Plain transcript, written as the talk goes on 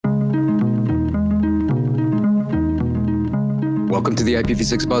Welcome to the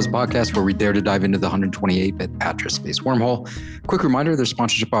IPv6 Buzz podcast, where we dare to dive into the 128-bit address space wormhole. Quick reminder, there's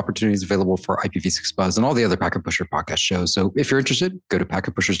sponsorship opportunities available for IPv6 Buzz and all the other Packet Pusher podcast shows. So if you're interested, go to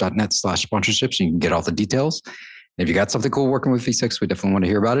packetpushers.net/sponsorships and you can get all the details. If you got something cool working with V6, we definitely want to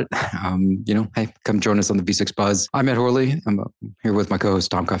hear about it. Hey, come join us on the V6 Buzz. I'm Ed Horley. I'm here with my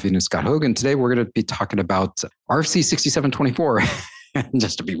co-host Tom Coffey and Scott Hogan. Today, we're going to be talking about RFC 6724,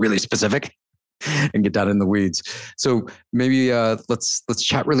 just to be really specific and get down in the weeds. So maybe let's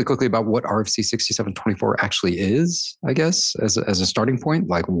chat really quickly about what RFC 6724 actually is, I guess, as a starting point,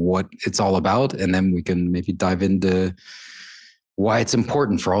 like what it's all about. And then we can maybe dive into why it's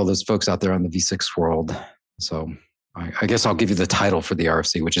important for all those folks out there on the V6 world. So I guess I'll give you the title for the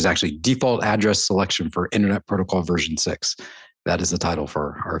RFC, which is actually Default Address Selection for Internet Protocol version 6. That is the title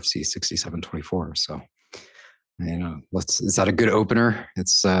for RFC 6724. So, is that a good opener?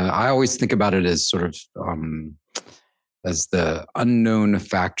 It's I always think about it as sort of as the unknown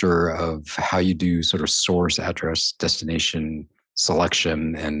factor of how you do sort of source address destination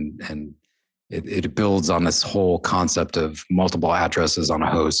selection, and it builds on this whole concept of multiple addresses on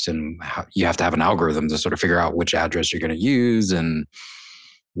a host, and how you have to have an algorithm to sort of figure out which address you're going to use and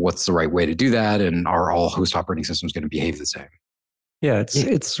what's the right way to do that, and are all host operating systems going to behave the same? Yeah,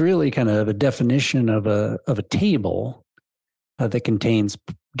 it's really kind of a definition of a table that contains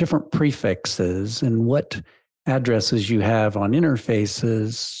different prefixes, and what addresses you have on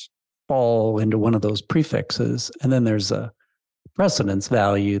interfaces fall into one of those prefixes. And then there's a precedence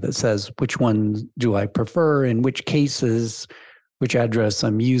value that says which one do I prefer, in which cases, which address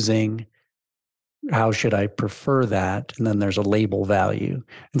I'm using, how should I prefer that? And then there's a label value.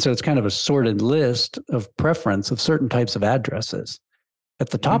 And so it's kind of a sorted list of preference of certain types of addresses. At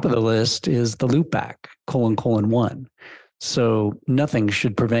the top of the list is the loopback, : 1. So nothing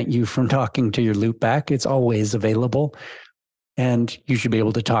should prevent you from talking to your loopback. It's always available, and you should be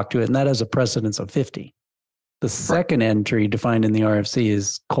able to talk to it. And that has a precedence of 50. The second entry defined in the RFC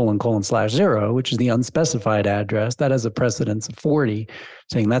is : /0, which is the unspecified address. That has a precedence of 40,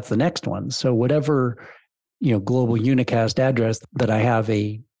 saying that's the next one. So whatever, global unicast address that I have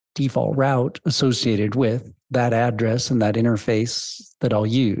a default route associated with, that address and that interface that I'll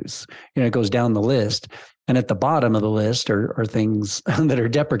use. It goes down the list. And at the bottom of the list are things that are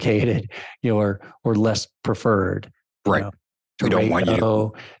deprecated, or less preferred. Right. We don't want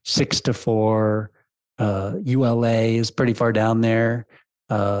you. 6 to 4. ULA is pretty far down there.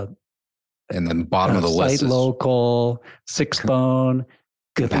 And then bottom of the list site is local, 6phone,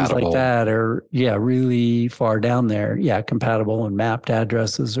 things like that are, really far down there. Yeah, compatible and mapped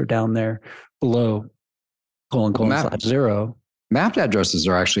addresses are down there below : /0. Mapped addresses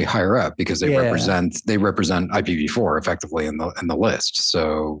are actually higher up because they represent IPv4 effectively in the list.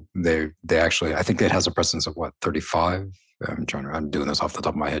 So they actually, I think it has a precedence of 35. I'm doing this off the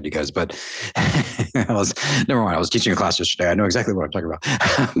top of my head, you guys, but never mind. I was teaching a class yesterday. I know exactly what I'm talking about.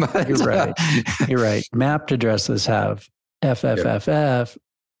 But, You're right. Mapped addresses have FFFF :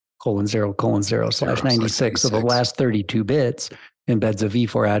 0:0/96 of the last 32 bits embeds a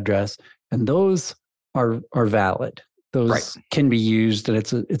v4 address, and those are valid. Those can be used, and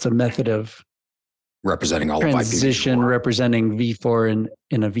it's a method of representing all transition, of IPv4. representing v4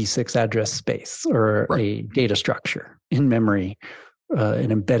 in a v6 address space or a data structure in memory,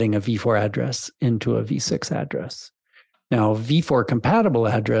 and embedding a v4 address into a v6 address. Now, v4 compatible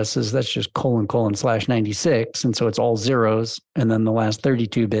addresses, that's just : /96, and so it's all zeros, and then the last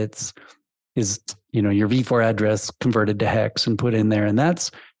 32 bits is your v4 address converted to hex and put in there, and that's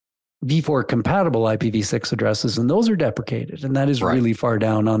v4 compatible IPv6 addresses, and those are deprecated, and that is really far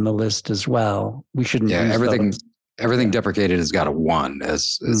down on the list as well. We shouldn't use everything deprecated has got a 1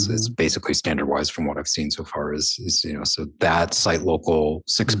 as basically standard-wise from what I've seen so far. Is so that site local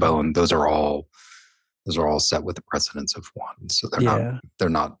 6phone, those are all set with a precedence of 1. So they're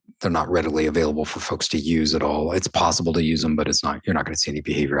not readily available for folks to use at all. It's possible to use them, but you're not going to see any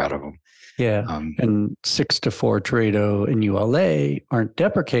behavior out of them. Yeah, and 6 to 4 Teredo and ULA aren't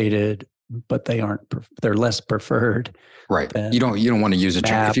deprecated, but they're less preferred. Right. You don't want to use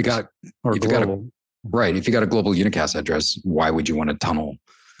if you got a global unicast address, why would you want to tunnel?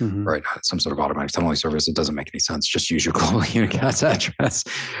 Right, some sort of automatic tunneling service? It doesn't make any sense. Just use your global unicast address.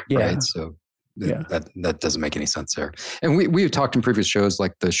 Right. So that doesn't make any sense there. And we have talked in previous shows,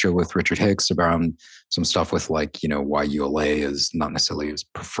 like the show with Richard Hicks, around some stuff with why ULA is not necessarily as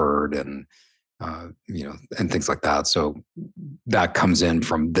preferred, and and things like that. So that comes in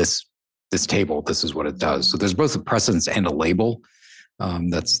from this table. This is what it does. So there's both a precedence and a label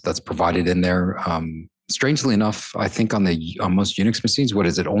that's provided in there. Strangely enough, I think on most Unix machines,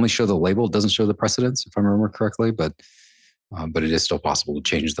 only show the label? It doesn't show the precedence, if I remember correctly. But but it is still possible to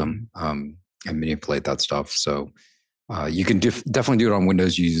change them and manipulate that stuff. So you can definitely do it on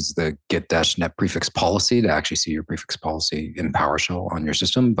Windows. Use the get-net prefix policy to actually see your prefix policy in PowerShell on your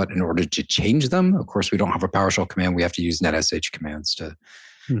system. But in order to change them, of course, we don't have a PowerShell command. We have to use netsh commands to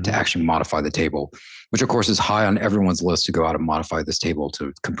actually modify the table, which of course is high on everyone's list to go out and modify this table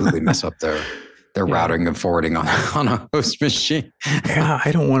to completely mess up their routing and forwarding on a host machine. Yeah,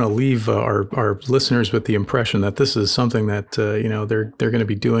 I don't want to leave our listeners with the impression that this is something that they're going to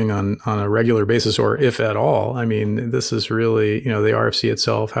be doing on a regular basis, or if at all. I mean, this is really the RFC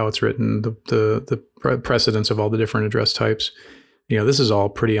itself, how it's written, the precedence of all the different address types. This is all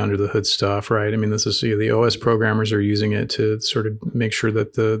pretty under the hood stuff, right? I mean, this is the OS programmers are using it to sort of make sure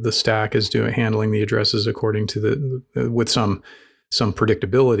that the stack is handling the addresses according to with some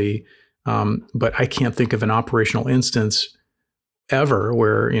predictability. But I can't think of an operational instance ever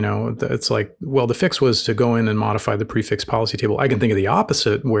where, it's like, well, the fix was to go in and modify the prefix policy table. I can think of the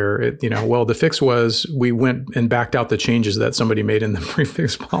opposite where the fix was we went and backed out the changes that somebody made in the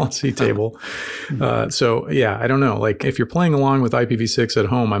prefix policy table. So yeah, I don't know. Like if you're playing along with IPv6 at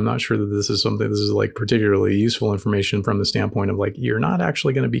home, I'm not sure that this is like particularly useful information from the standpoint of like, you're not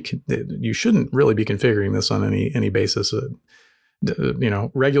actually going to be, you shouldn't really be configuring this on any basis,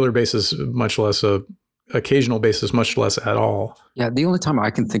 regular basis, much less occasional basis, much less at all. Yeah, the only time I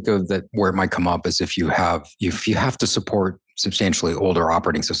can think of that where it might come up is if you have to support substantially older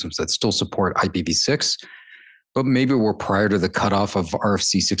operating systems that still support IPv6, but maybe we're prior to the cutoff of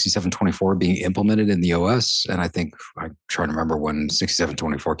RFC 6724 being implemented in the OS. And I think I'm trying to remember when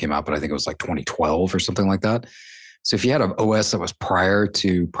 6724 came out, but I think it was like 2012 or something like that. So if you had an OS that was prior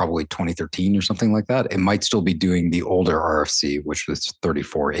to probably 2013 or something like that, it might still be doing the older RFC, which was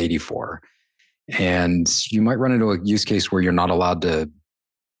 3484. And you might run into a use case where you're not allowed to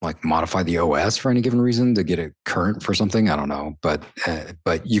like modify the OS for any given reason to get it current for something. I don't know, but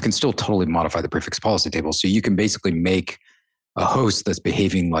you can still totally modify the prefix policy table. So you can basically make a host that's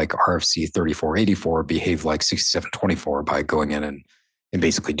behaving like RFC 3484 behave like 6724 by going in and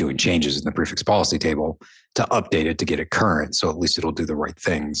basically doing changes in the prefix policy table to update it to get it current. So at least it'll do the right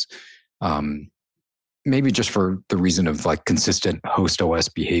things. Maybe just for the reason of like consistent host OS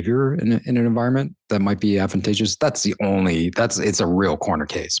behavior in an environment that might be advantageous. It's a real corner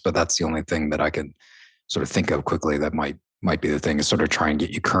case, but that's the only thing that I can sort of think of quickly that might be the thing, is sort of try and get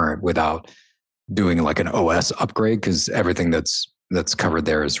you current without doing like an OS upgrade, because everything that's covered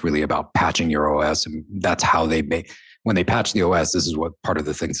there is really about patching your OS. And that's how when they patch the OS, this is what part of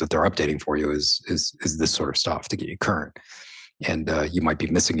the things that they're updating for you is this sort of stuff to get you current. And you might be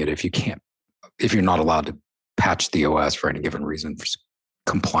missing it if you're not allowed to patch the OS for any given reason, for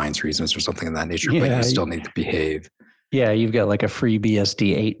compliance reasons or something of that nature, but you still need to behave. Yeah, you've got like a free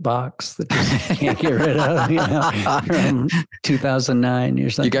BSD 8 box that you can't get rid of, from 2009 or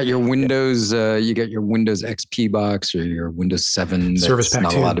something. You got your Windows, XP box or your Windows 7 Service that's Pack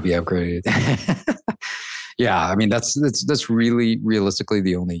not 2. allowed to be upgraded. Yeah, I mean that's really realistically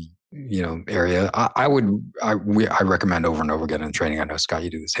the only area I recommend over and over again in training. I know, Scott, you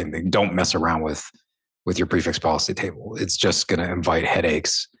do the same thing. Don't mess around with your prefix policy table. It's just going to invite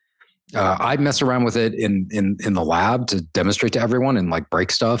headaches. I mess around with it in the lab to demonstrate to everyone and like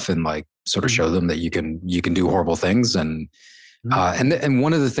break stuff and like sort of show them that you can do horrible things. And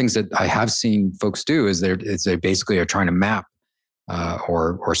one of the things that I have seen folks do is they basically are trying to map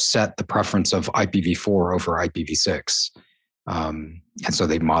or set the preference of IPv4 over IPv6. And so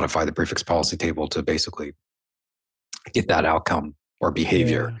they modify the prefix policy table to basically get that outcome or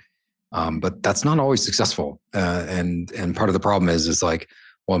behavior. Yeah. But that's not always successful. And part of the problem is like,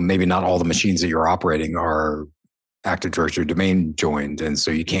 well, maybe not all the machines that you're operating are Active Directory domain joined. And so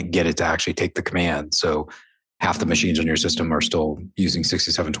you can't get it to actually take the command. So half the machines on your system are still using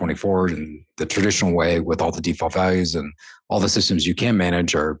 6724 in the traditional way with all the default values, and all the systems you can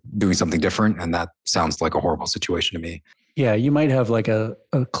manage are doing something different. And that sounds like a horrible situation to me. Yeah, you might have like a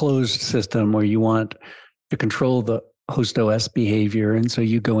closed system where you want to control the host OS behavior. And so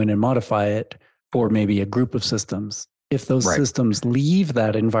you go in and modify it for maybe a group of systems. If those systems leave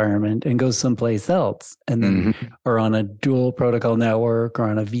that environment and go someplace else and then are on a dual protocol network or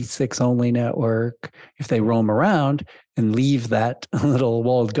on a V6 only network, if they roam around and leave that little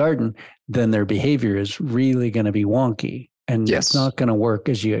walled garden, then their behavior is really going to be wonky. And it's not going to work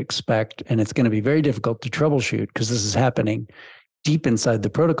as you expect. And it's going to be very difficult to troubleshoot because this is happening deep inside the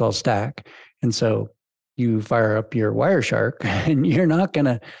protocol stack. And so you fire up your Wireshark and you're not going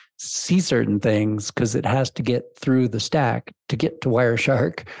to see certain things because it has to get through the stack to get to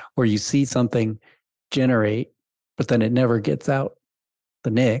Wireshark, or you see something generate, but then it never gets out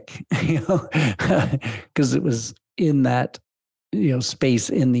the NIC, because it was in that space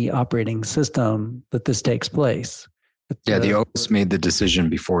in the operating system that this takes place. The OS made the decision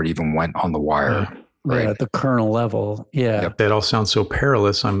before it even went on the wire. Right. At the kernel level. Yeah. Yep, that all sounds so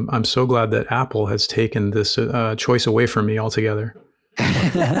perilous. I'm so glad that Apple has taken this choice away from me altogether.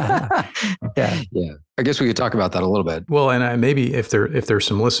 Yeah. I guess we could talk about that a little bit. Well, and maybe if there's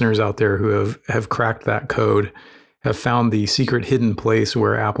some listeners out there who have cracked that code, have found the secret hidden place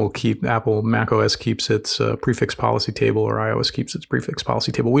where Apple macOS keeps its prefix policy table, or iOS keeps its prefix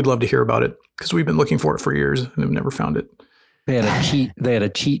policy table, we'd love to hear about it, because we've been looking for it for years and have never found it. They had a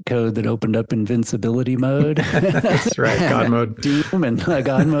cheat code that opened up invincibility mode. That's right, God mode. Doom and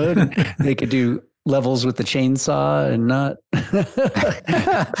God mode. They could do levels with the chainsaw and not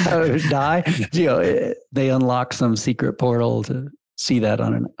die. They unlock some secret portal to see that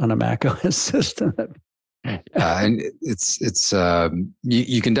on a Mac OS system. And it's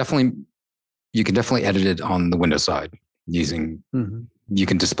you can definitely edit it on the Windows side using. Mm-hmm. You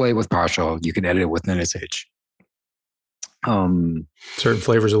can display it with PowerShell. You can edit it with NSH. Certain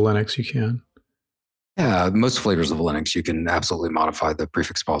flavors of Linux you can. Yeah, most flavors of Linux you can absolutely modify the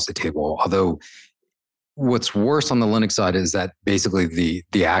prefix policy table. Although what's worse on the Linux side is that basically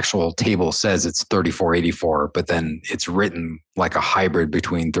the actual table says it's 3484, but then it's written like a hybrid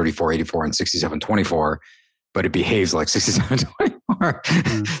between 3484 and 6724, but it behaves like 6724.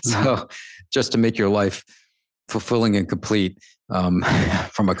 Mm-hmm. So just to make your life fulfilling and complete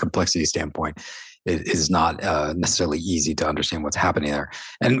from a complexity standpoint, it is not necessarily easy to understand what's happening there.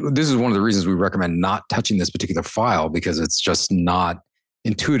 And this is one of the reasons we recommend not touching this particular file, because it's just not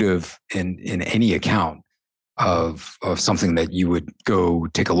intuitive in any account of something that you would go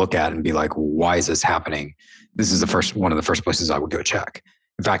take a look at and be like, why is this happening? This is one of the first places I would go check.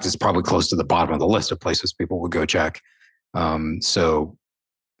 In fact, it's probably close to the bottom of the list of places people would go check. So,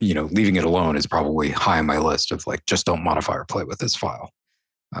 leaving it alone is probably high on my list of like, just don't modify or play with this file.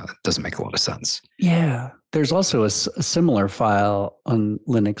 It doesn't make a lot of sense. Yeah. There's also a similar file on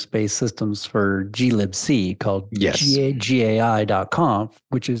Linux-based systems for glibc called gai.conf,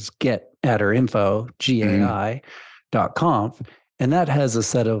 which is get-attr-info, gai.conf. And that has a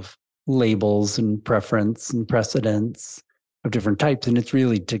set of labels and preference and precedents of different types. And it's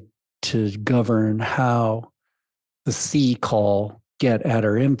really to govern how the C call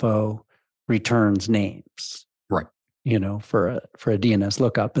get-attr-info returns names. Right. For a DNS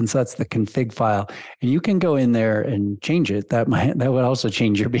lookup. And so that's the config file. And you can go in there and change it. That would also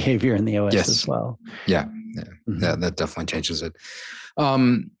change your behavior in the OS as well. Yeah. Mm-hmm. That definitely changes it.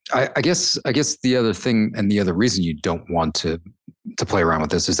 I guess the other thing and the other reason you don't want to play around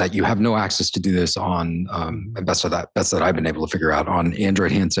with this is that you have no access to do this on best that I've been able to figure out on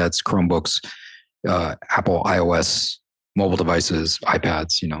Android handsets, Chromebooks, Apple iOS mobile devices,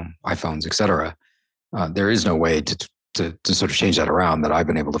 iPads, iPhones, etc. There is no way to sort of change that around that I've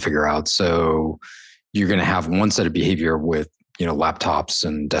been able to figure out. So you're going to have one set of behavior with, laptops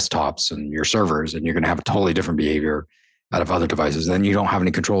and desktops and your servers, and you're going to have a totally different behavior out of other devices. Then you don't have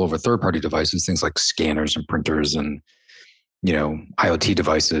any control over third-party devices, things like scanners and printers and, IoT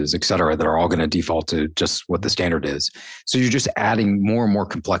devices, et cetera, that are all going to default to just what the standard is. So you're just adding more and more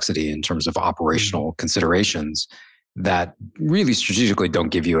complexity in terms of operational considerations that really strategically don't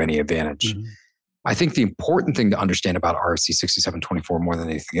give you any advantage. Mm-hmm. I think the important thing to understand about RFC 6724 more than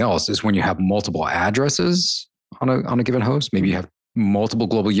anything else is when you have multiple addresses on a given host, maybe you have multiple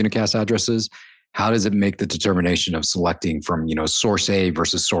global unicast addresses, how does it make the determination of selecting from, source A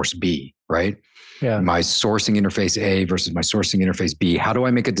versus source B, right? Yeah. My sourcing interface A versus my sourcing interface B. How do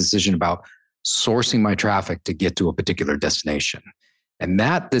I make a decision about sourcing my traffic to get to a particular destination? And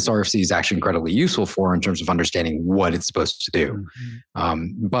that this RFC is actually incredibly useful for in terms of understanding what it's supposed to do.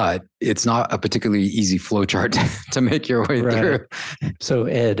 Mm-hmm. But it's not a particularly easy flowchart to make your way through. So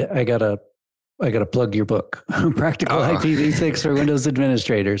Ed, I gotta plug your book, Practical IPv6 for Windows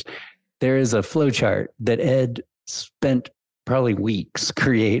Administrators. There is a flowchart that Ed spent probably weeks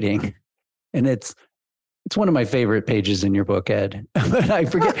creating. And it's one of my favorite pages in your book, Ed. But I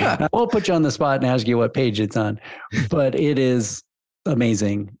forget. I won't put you on the spot and ask you what page it's on. But it is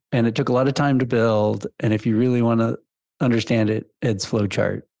amazing. And it took a lot of time to build. And if you really want to understand it, Ed's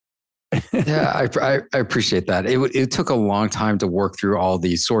flowchart. Yeah, I appreciate that. It took a long time to work through all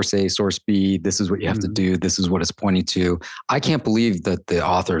the source A, source B. This is what you have to do. This is what it's pointing to. I can't believe that the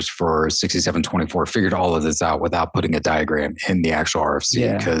authors for 6724 figured all of this out without putting a diagram in the actual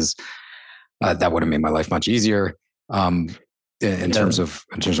RFC, because that would have made my life much easier in terms of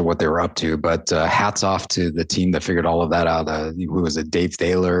what they were up to. But hats off to the team that figured all of that out. Who was it? Dave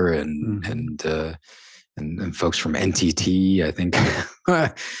Thaler and folks from NTT, I think.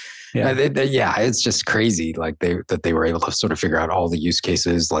 Yeah. Yeah, it's just crazy. Like they were able to sort of figure out all the use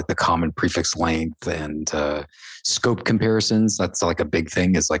cases, like the common prefix length and scope comparisons. That's like a big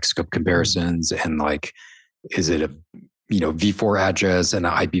thing, is like scope comparisons and like, is it a v4 address and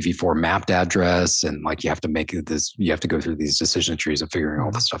an IPv4 mapped address, and like you have to go through these decision trees of figuring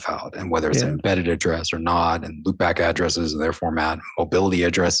all this stuff out, and whether it's an embedded address or not, and loopback addresses and their format, mobility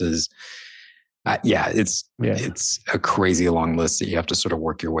addresses. It's a crazy long list that you have to sort of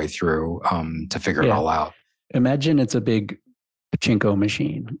work your way through to figure it all out. Imagine it's a big pachinko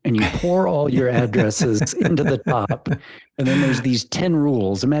machine and you pour all your addresses into the top, and then there's these 10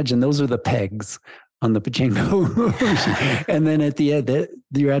 rules. Imagine those are the pegs on the pachinko. And then at the end,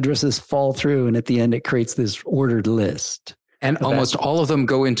 your addresses fall through, and at the end it creates this ordered list. And almost all of them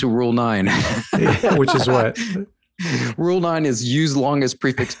go into Rule 9. Which is what? Rule 9 is use longest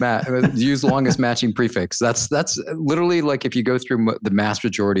matching prefix. That's literally like, if you go through the mass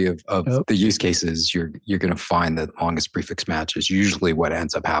majority of the use cases, you're going to find that longest prefix match is usually what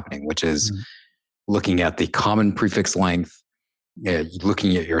ends up happening, which is looking at the common prefix length,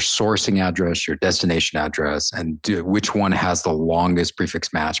 looking at your sourcing address, your destination address, and which one has the longest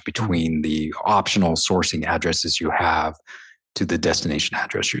prefix match between the optional sourcing addresses you have to the destination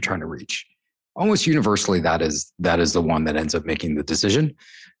address you're trying to reach. Almost universally, that is the one that ends up making the decision.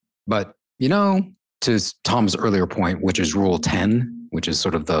 But, to Tom's earlier point, which is Rule 10, which is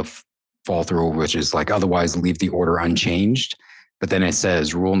sort of the fall through, which is like, otherwise leave the order unchanged. But then it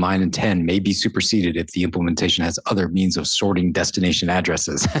says Rule 9 and 10 may be superseded if the implementation has other means of sorting destination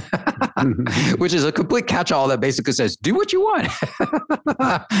addresses, which is a complete catch-all that basically says, do what you want.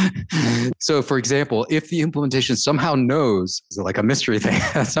 So, for example, if the implementation somehow knows, like a mystery thing,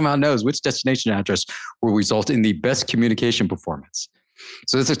 somehow knows which destination address will result in the best communication performance.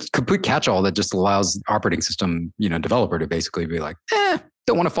 So it's a complete catch-all that just allows the operating system, developer to basically be like,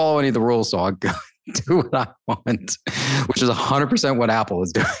 don't want to follow any of the rules, so I'll go do what I want, which is 100% what Apple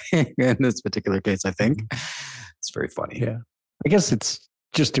is doing in this particular case, I think. It's very funny. Yeah. I guess it's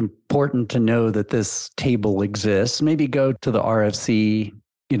just important to know that this table exists. Maybe go to the RFC,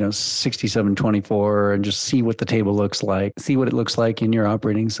 6724 and just see what the table looks like, see what it looks like in your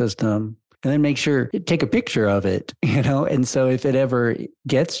operating system, and then make sure, take a picture of it, and so if it ever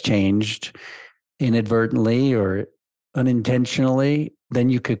gets changed inadvertently or unintentionally, then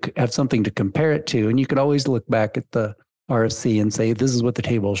you could have something to compare it to. And you could always look back at the RFC and say, this is what the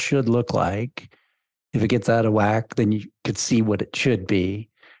table should look like. If it gets out of whack, then you could see what it should be.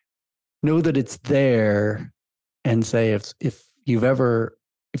 Know that it's there, and say, if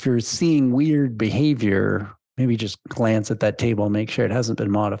you're seeing weird behavior, maybe just glance at that table and make sure it hasn't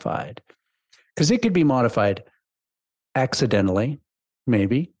been modified. Because it could be modified accidentally,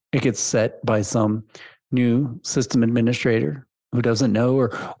 maybe. It gets set by some new system administrator who doesn't know, or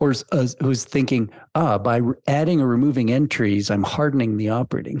who's thinking, by adding or removing entries, I'm hardening the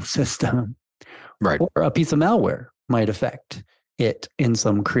operating system. Right. Or a piece of malware might affect it in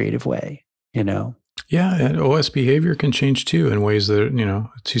some creative way, Yeah, and OS behavior can change too in ways that,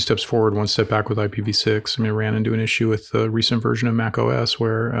 2 steps forward, 1 step back with IPv6. I ran into an issue with the recent version of Mac OS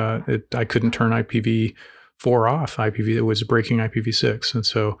where I couldn't turn IPv4 off. It was breaking IPv6. And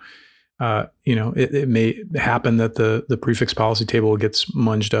so it may happen that the prefix policy table gets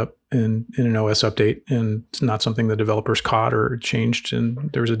munged up in an OS update, and it's not something the developers caught or changed,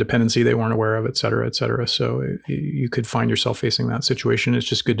 and there was a dependency they weren't aware of, et cetera, et cetera. So you could find yourself facing that situation. It's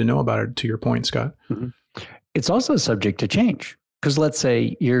just good to know about it, to your point, Scott. Mm-hmm. It's also subject to change, because let's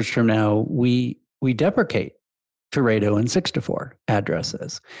say years from now, we deprecate Teredo and 64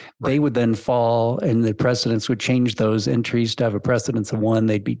 addresses. Right. They would then fall, and the precedence would change those entries to have a precedence of 1.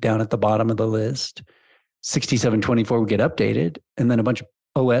 They'd be down at the bottom of the list. 6724 would get updated, and then a bunch of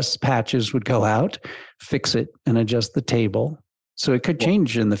OS patches would go out, fix it, and adjust the table. So it could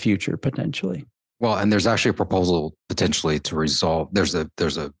change in the future, potentially. Well, and there's actually a proposal potentially to resolve. There's a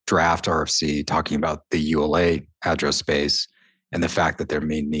draft RFC talking about the ULA address space, and the fact that there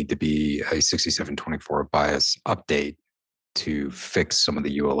may need to be a 6724 BIOS update to fix some of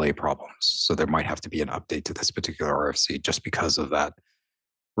the ULA problems. So there might have to be an update to this particular RFC just because of that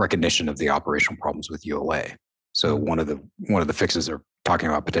recognition of the operational problems with ULA. So one of the fixes they're talking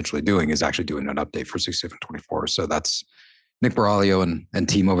about potentially doing is actually doing an update for 6724. So that's Nick Baraglio and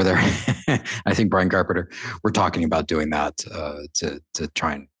team over there. I think Brian Carpenter, we're talking about doing that to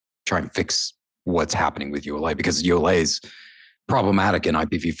try and fix what's happening with ULA, because ULA is problematic in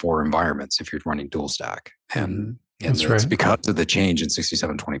IPv4 environments if you're running dual stack, and it's right. Because of the change in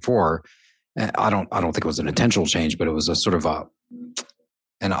 6724. I don't think it was an intentional change, but it was a sort of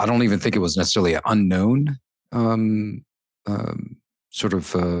and I don't even think it was necessarily an unknown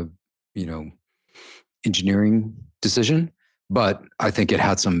engineering decision, but I think it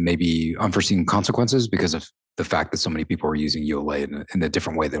had some maybe unforeseen consequences because of the fact that so many people were using ULA in a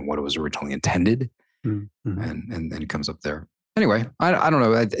different way than what it was originally intended. Mm-hmm. And then it comes up there. Anyway, I don't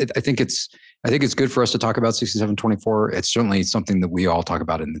know. I think it's good for us to talk about 6724. It's certainly something that we all talk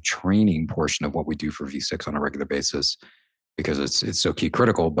about in the training portion of what we do for V6 on a regular basis because it's so key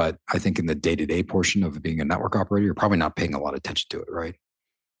critical. But I think in the day-to-day portion of being a network operator, you're probably not paying a lot of attention to it, right?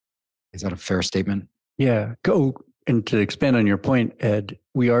 Is that a fair statement? Yeah. And to expand on your point, Ed,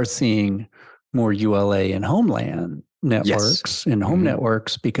 we are seeing more ULA in homeland networks, in home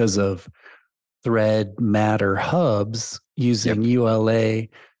networks because of Thread, Matter hubs using ULA,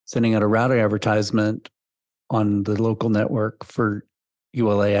 sending out a routing advertisement on the local network for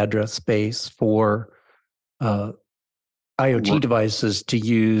ULA address space for IoT devices to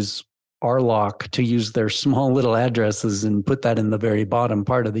use RLock to use their small little addresses and put that in the very bottom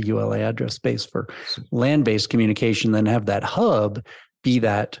part of the ULA address space for land-based communication, then have that hub be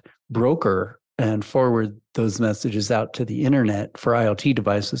that broker and forward those messages out to the internet for IoT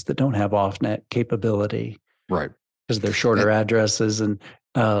devices that don't have off-net capability. Right. Because they're shorter addresses. And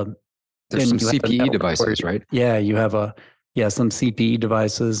there's some CPE devices, right? Yeah, you have some CPE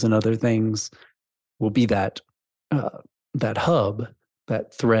devices and other things will be that hub,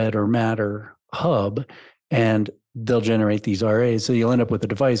 that Thread or Matter hub, and they'll generate these RAs. So you'll end up with a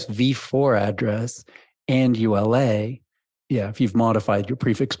device V4 address and ULA. Yeah, if you've modified your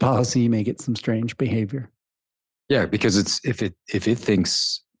prefix policy, you may get some strange behavior. Yeah, because if it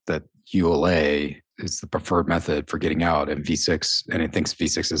thinks that ULA is the preferred method for getting out and V6, and it thinks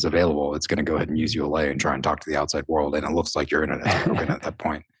V6 is available, it's going to go ahead and use ULA and try and talk to the outside world. And it looks like your internet's broken at that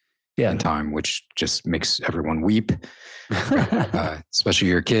point in time, which just makes everyone weep, especially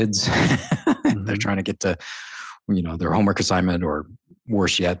your kids. They're trying to get to, their homework assignment, or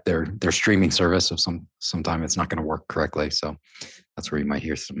worse yet, their streaming service. Sometime it's not going to work correctly. So that's where you might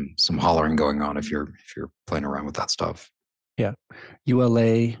hear some hollering going on if you're playing around with that stuff. Yeah,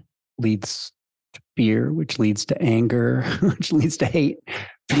 ULA leads to fear, which leads to anger, which leads to hate,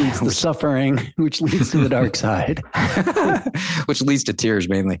 which leads to suffering, which leads to the dark side, which leads to tears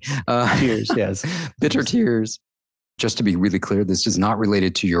mainly. Tears, yes, bitter tears. Just to be really clear, this is not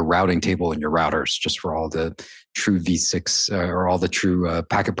related to your routing table and your routers, just for all the true V6 or all the true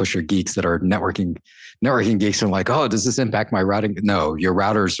packet pusher geeks that are networking geeks and like, oh, does this impact my routing? No, your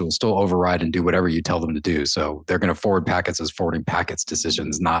routers will still override and do whatever you tell them to do. So they're going to forward packets as forwarding packets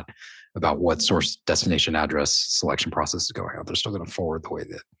decisions, not about what source destination address selection process is going on. They're still going to forward the way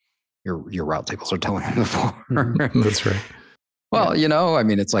that your route tables are telling them to forward. That's right. Well,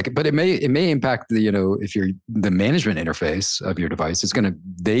 it's like, but it may impact the, if you're the management interface of your device,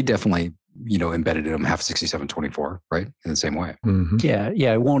 they definitely, embedded in them have 6724, right? In the same way. Mm-hmm.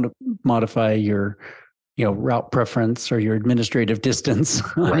 Yeah. It won't modify your, route preference or your administrative distance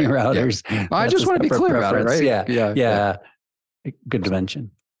on your routers. Yeah. I just want to be clear about it, right? Yeah. Good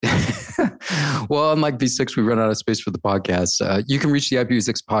dimension. Well, unlike V6, we run out of space for the podcast. You can reach the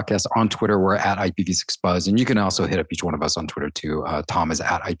IPv6 podcast on Twitter. We're at IPv6Buzz. And you can also hit up each one of us on Twitter too. Tom is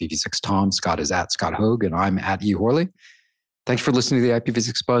at IPv6Tom. Scott is at Scott Hogue. And I'm at E. Horley. Thanks for listening to the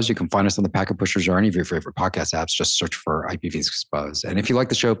IPv6 Buzz. You can find us on the Packet Pushers or any of your favorite podcast apps. Just search for IPv6 Buzz. And if you like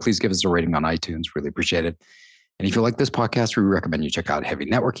the show, please give us a rating on iTunes. Really appreciate it. And if you like this podcast, we recommend you check out Heavy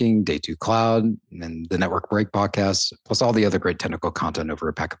Networking, Day 2 Cloud, and the Network Break podcast, plus all the other great technical content over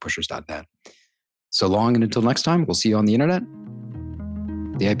at packetpushers.net. So long, and until next time, we'll see you on the internet.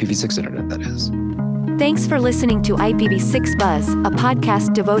 The IPv6 internet, that is. Thanks for listening to IPv6 Buzz, a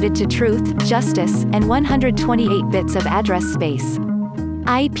podcast devoted to truth, justice, and 128 bits of address space.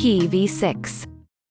 IPv6.